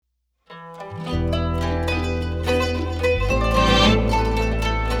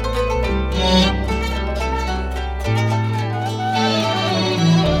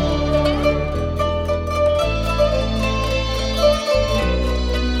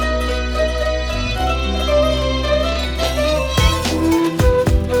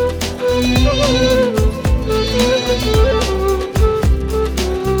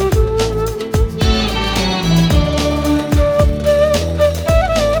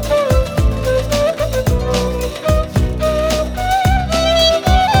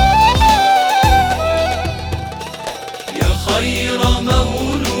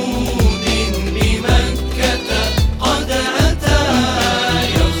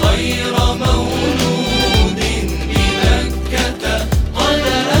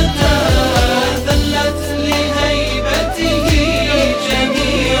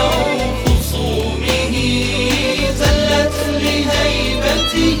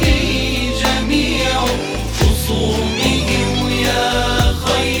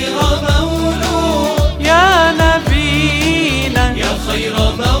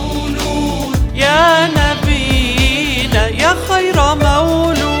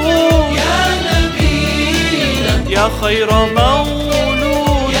مولود يا نبينا، يا خير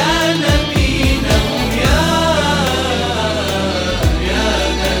مولود يا نبينا، يا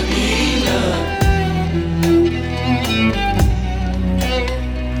نبينا.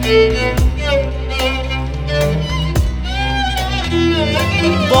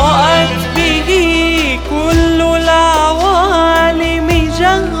 ضاءت به كل العوالم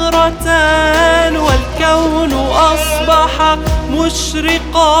جهرة، والكون أصبح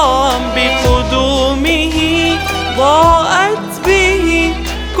مشرقا بقدومه. ضاءت به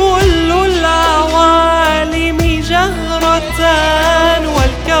كل العوالم جهرة،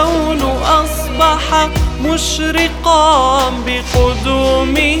 والكون أصبح مشرقا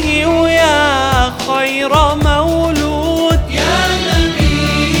بقدومه. ويا خير مولود يا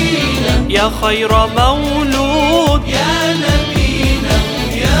نبينا، يا خير مولود يا نبينا،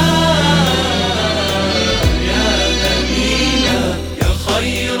 يا نبينا. يا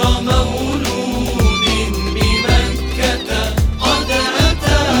خير مولود بمكة قد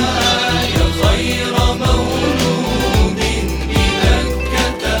أتى، يا خير مولود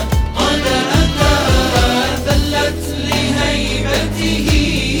بمكة قد أتى. ذلت لهيبته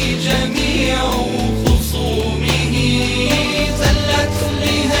جميع خصومه، ذلت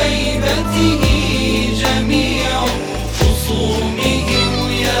لهيبته جميع خصومه.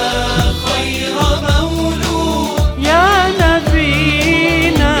 يا خير مولود يا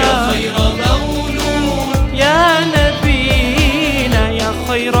نبينا، يا خير مولود، يا نبينا، يا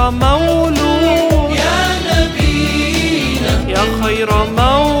خير مولود يا نبينا، يا خير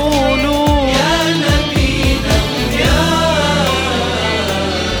مولود يا نبينا،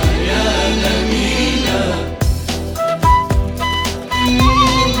 يا نبينا.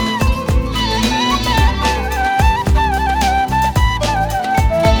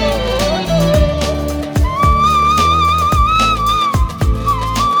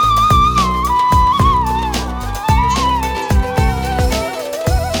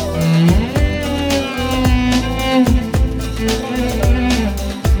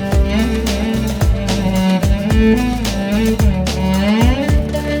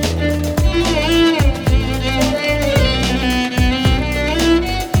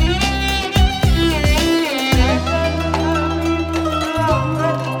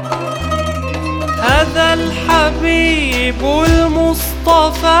 هذا الحبيب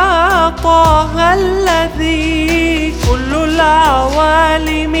المصطفى طه الذي كل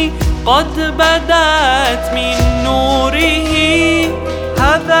العوالم قد بدات من نوره.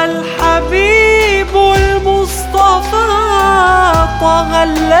 هذا الحبيب المصطفى طه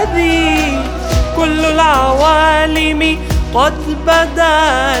الذي كل العوالم قد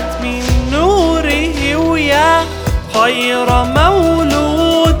بدات من نوره. ويا خير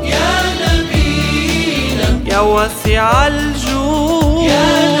مولود يا نبينا، يا واسع الجود يا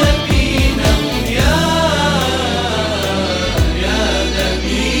نبينا، يا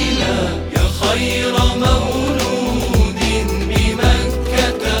نبينا. يا خير مولود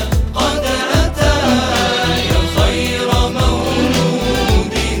بمكة قد أتى، يا خير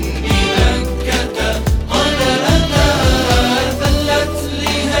مولود بمكة قد أتى. ذلت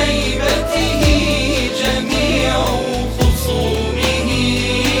لهيبته جميع خصومه،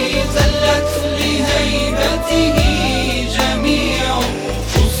 ذلت لهيبته جميع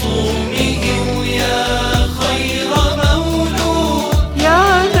خصومه. يا خير مولود يا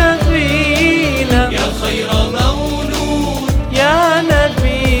نبينا، يا خير مولود، يا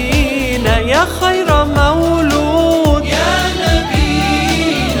نبينا، يا خير مولود يا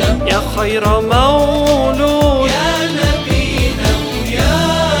نبينا، يا خير مولود